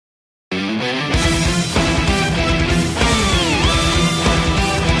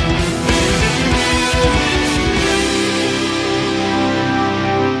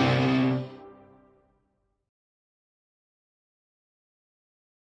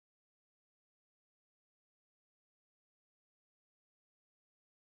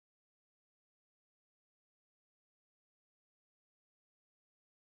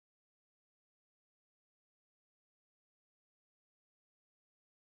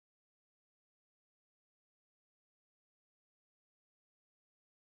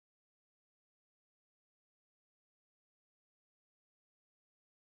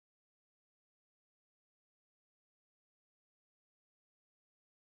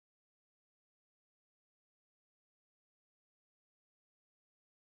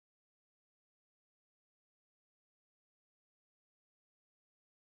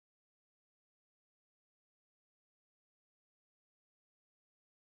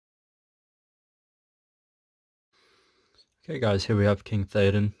Okay guys, here we have King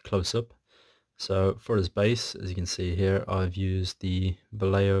Theoden close up. So for his base, as you can see here, I've used the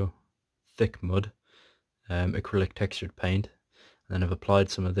Vallejo thick mud acrylic textured paint, and then I've applied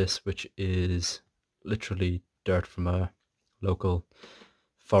some of this, which is literally dirt from a local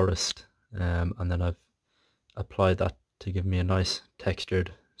forest, and then I've applied that to give me a nice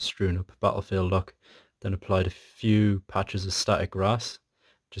textured strewn up battlefield look. Then applied a few patches of static grass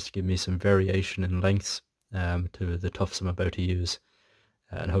just to give me some variation in lengths to the tufts I'm about to use,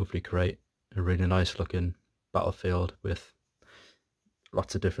 and hopefully create a really nice looking battlefield with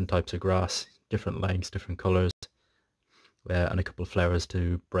lots of different types of grass, different lengths, different colors, and a couple of flowers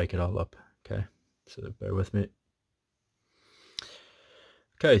to break it all up. Okay, so bear with me.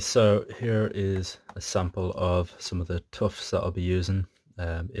 Okay, so here is a sample of some of the tufts that I'll be using.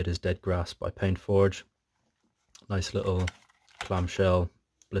 It is Dead Grass by PaintForge. Nice little clamshell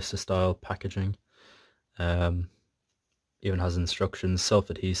blister style packaging. Even has instructions,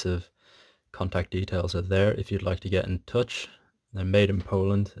 self-adhesive, contact details are there if you'd like to get in touch. They're made in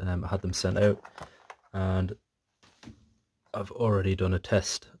Poland. I had them sent out, and I've already done a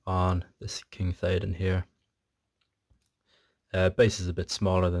test on this King Theoden here. Base is a bit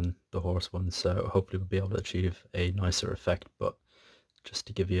smaller than the horse one, so hopefully we'll be able to achieve a nicer effect, but just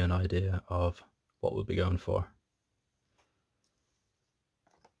to give you an idea of what we'll be going for.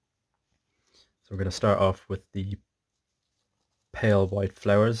 So we're going to start off with the pale white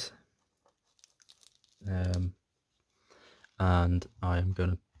flowers, and I'm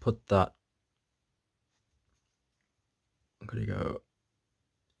going to put that, I'm going to go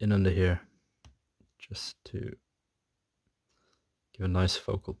in under here just to give a nice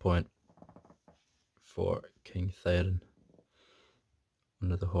focal point for King Theoden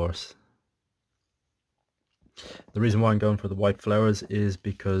under the horse. The reason why I'm going for the white flowers is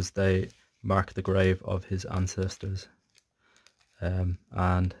because they mark the grave of his ancestors.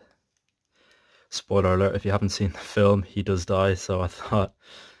 And spoiler alert, if you haven't seen the film, he does die, so I thought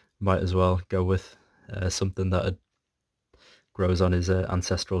might as well go with something that grows on his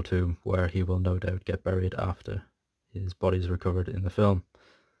ancestral tomb, where he will no doubt get buried after his body's recovered in the film.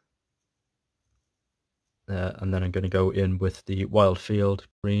 And then I'm going to go in with the Wild Field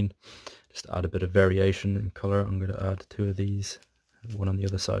green, just to add a bit of variation in colour. I'm going to add two of these, one on the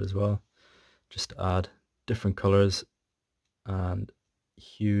other side as well, just to add different colours and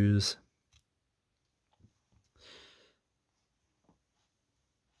hues.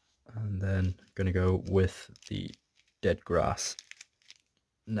 And then I'm going to go with the Dead Grass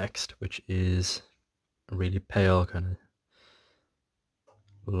next, which is a really pale kind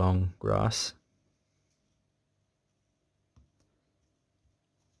of long grass.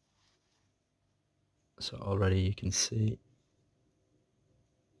 So already you can see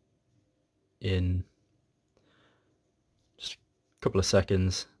in just a couple of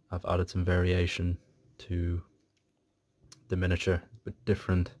seconds I've added some variation to the miniature with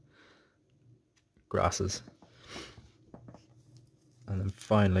different grasses. And then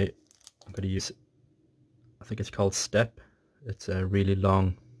finally I'm going to use, I think it's called Step. It's a really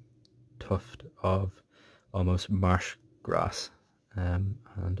long tuft of almost marsh grass, and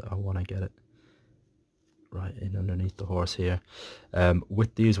I want to get it right in underneath the horse here.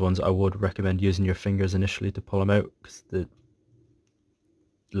 With these ones I would recommend using your fingers initially to pull them out, because the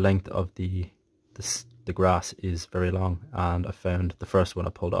length of the grass is very long, and I found the first one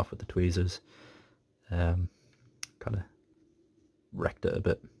I pulled off with the tweezers kind of wrecked it a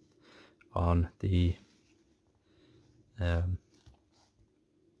bit on the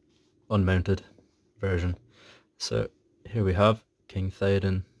unmounted version. So here we have King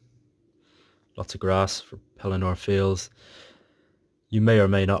Theoden, lots of grass for Pelannor Fields. You may or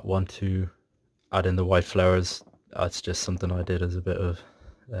may not want to add in the white flowers. That's just something I did as a bit of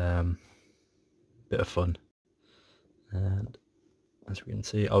fun. And as we can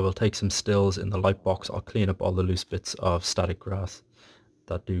see, I will take some stills in the light box. I'll clean up all the loose bits of static grass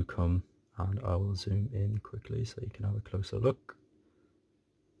that do come, and I will zoom in quickly so you can have a closer look.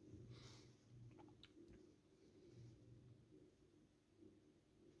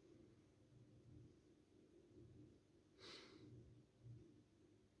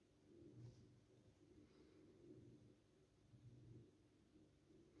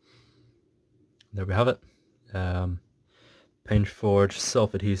 There we have it. PaintForge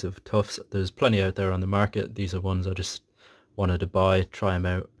self-adhesive tufts. There's plenty out there on the market. These are ones I just wanted to buy, try them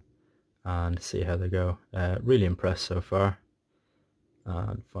out and see how they go. Really impressed so far.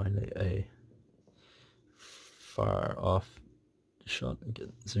 And finally a far off shot and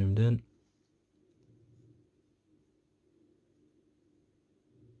get zoomed in.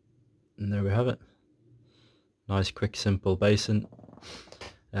 And there we have it. Nice, quick, simple basing.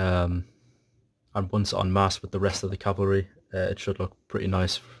 And once en masse with the rest of the cavalry, it should look pretty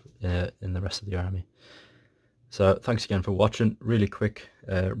nice in the rest of the army. So thanks again for watching. Really quick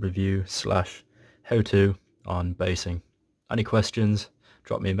review / how-to on basing. Any questions,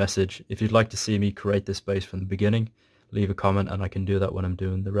 drop me a message. If you'd like to see me create this base from the beginning, leave a comment and I can do that when I'm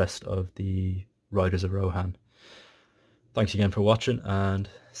doing the rest of the Riders of Rohan. Thanks again for watching and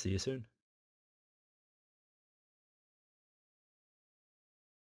see you soon.